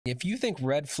If you think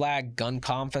red flag gun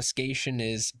confiscation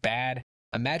is bad,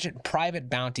 imagine private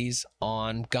bounties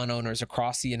on gun owners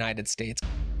across the United States.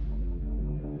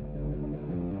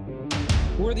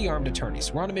 We're the Armed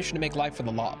Attorneys. We're on a mission to make life for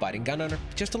the law-abiding gun owner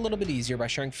just a little bit easier by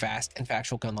sharing fast and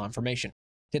factual gun law information.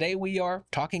 Today we are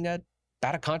talking about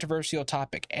a controversial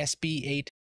topic, SB8,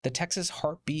 the Texas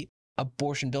heartbeat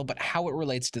abortion bill, but how it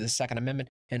relates to the Second Amendment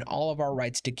and all of our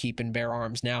rights to keep and bear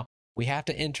arms. Now, we have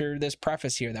to enter this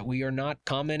preface here that we are not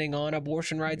commenting on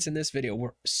abortion rights in this video.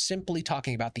 We're simply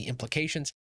talking about the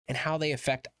implications and how they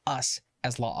affect us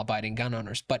as law-abiding gun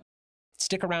owners. But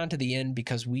stick around to the end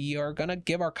because we are going to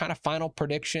give our kind of final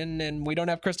prediction, and we don't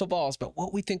have crystal balls, but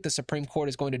what we think the Supreme Court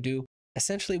is going to do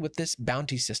essentially with this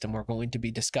bounty system we're going to be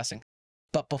discussing.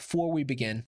 But before we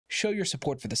begin, show your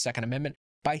support for the Second Amendment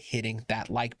by hitting that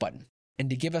like button. And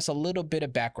to give us a little bit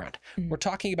of background, we're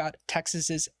talking about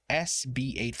Texas's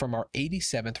SB8 from our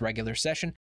 87th regular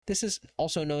session. This is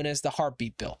also known as the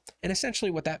heartbeat bill. And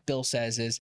essentially what that bill says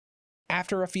is,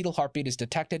 after a fetal heartbeat is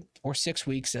detected, or 6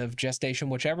 weeks of gestation,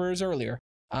 whichever is earlier,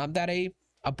 that a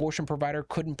abortion provider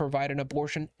couldn't provide an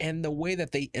abortion. And the way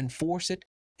that they enforce it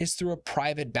is through a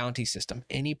private bounty system.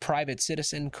 Any private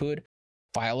citizen could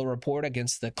file a report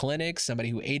against the clinic, somebody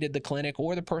who aided the clinic,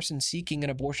 or the person seeking an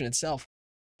abortion itself.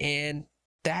 And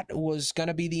that was going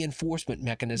to be the enforcement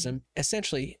mechanism,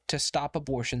 essentially, to stop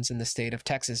abortions in the state of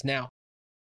Texas. Now,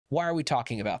 why are we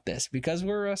talking about this? Because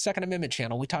we're a Second Amendment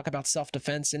channel. We talk about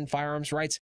self-defense and firearms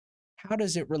rights. How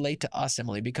does it relate to us,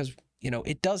 Emily? Because, you know,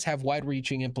 it does have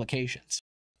wide-reaching implications.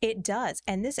 It does.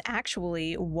 And this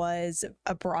actually was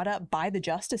brought up by the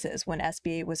justices when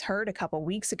SB8 was heard a couple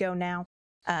weeks ago now.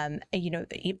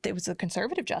 It was the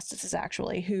conservative justices,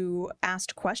 actually, who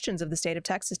asked questions of the state of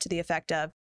Texas to the effect of,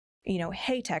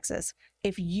 hey, Texas,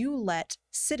 if you let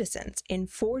citizens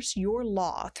enforce your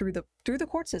law through the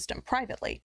court system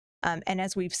privately, and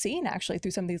as we've seen actually through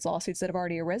some of these lawsuits that have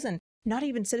already arisen, not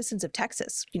even citizens of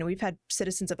Texas, we've had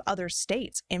citizens of other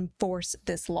states enforce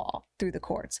this law through the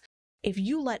courts. If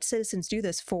you let citizens do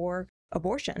this for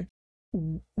abortion,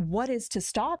 what is to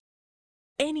stop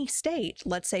any state,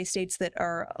 let's say states that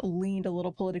are leaned a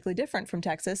little politically different from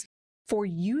Texas, for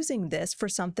using this for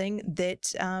something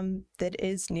that that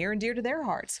is near and dear to their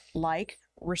hearts, like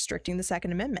restricting the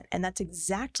Second Amendment? And that's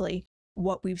exactly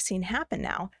what we've seen happen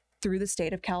now through the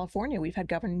state of California. We've had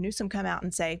Governor Newsom come out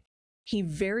and say he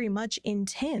very much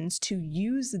intends to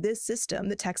use this system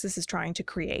that Texas is trying to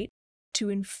create to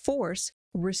enforce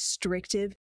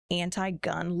restrictive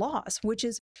anti-gun laws, which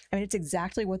is, it's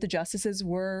exactly what the justices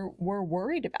were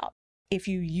worried about. If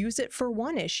you use it for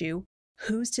one issue,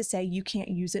 who's to say you can't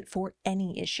use it for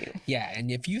any issue? Yeah,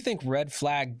 and if you think red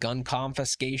flag gun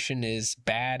confiscation is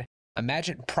bad,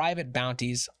 imagine private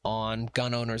bounties on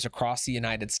gun owners across the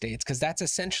United States, because that's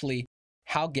essentially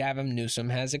how Gavin Newsom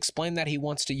has explained that he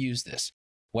wants to use this.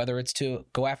 Whether it's to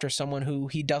go after someone who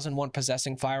he doesn't want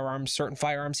possessing firearms, certain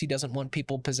firearms he doesn't want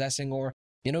people possessing, or,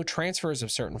 transfers of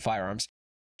certain firearms.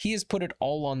 He has put it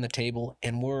all on the table,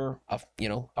 and we're,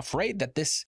 afraid that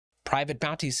this private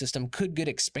bounty system could get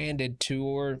expanded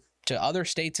to other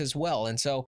states as well. And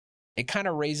so it kind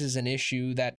of raises an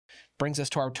issue that brings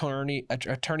us to our attorney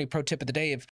pro tip of the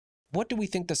day of what do we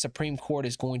think the Supreme Court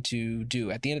is going to do?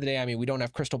 At the end of the day, we don't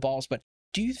have crystal balls, but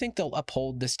do you think they'll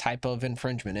uphold this type of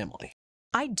infringement, Emily?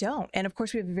 I don't. And of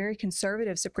course, we have a very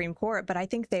conservative Supreme Court, but I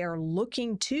think they are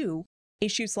looking to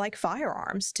issues like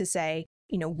firearms to say,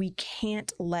 we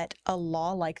can't let a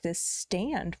law like this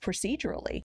stand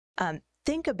procedurally.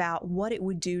 Think about what it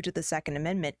would do to the Second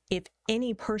Amendment if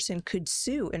any person could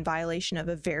sue in violation of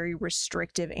a very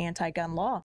restrictive anti-gun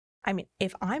law.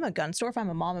 If I'm a gun store, if I'm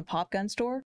a mom and pop gun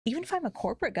store, even if I'm a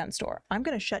corporate gun store, I'm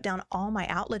going to shut down all my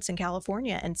outlets in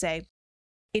California and say,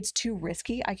 it's too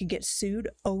risky. I could get sued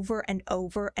over and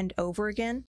over and over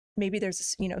again. Maybe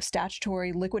there's,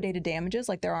 statutory liquidated damages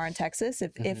like there are in Texas.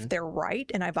 If they're right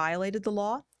and I violated the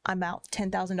law, I'm out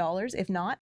 $10,000. If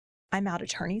not, I'm out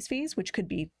attorney's fees, which could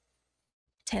be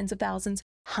tens of thousands,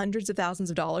 hundreds of thousands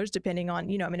of dollars, depending on,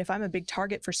 if I'm a big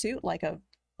target for suit, like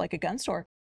a gun store,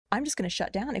 I'm just going to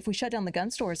shut down. If we shut down the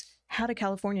gun stores, how do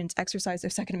Californians exercise their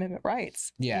Second Amendment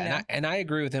rights? Yeah. And I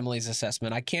agree with Emily's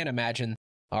assessment. I can't imagine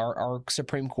our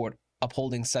Supreme Court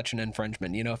upholding such an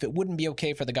infringement. If it wouldn't be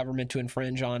okay for the government to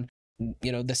infringe on,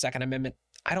 the Second Amendment,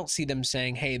 I don't see them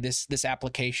saying, hey, this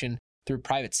application through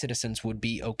private citizens would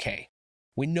be okay.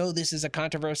 We know this is a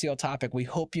controversial topic. We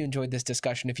hope you enjoyed this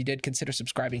discussion. If you did, consider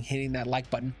subscribing, hitting that like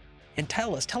button, and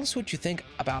tell us what you think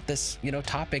about this,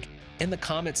 topic in the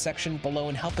comments section below,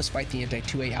 and help us fight the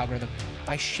anti-2A algorithm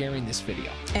by sharing this video.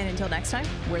 And until next time,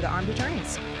 we're the Armed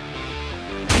Attorneys.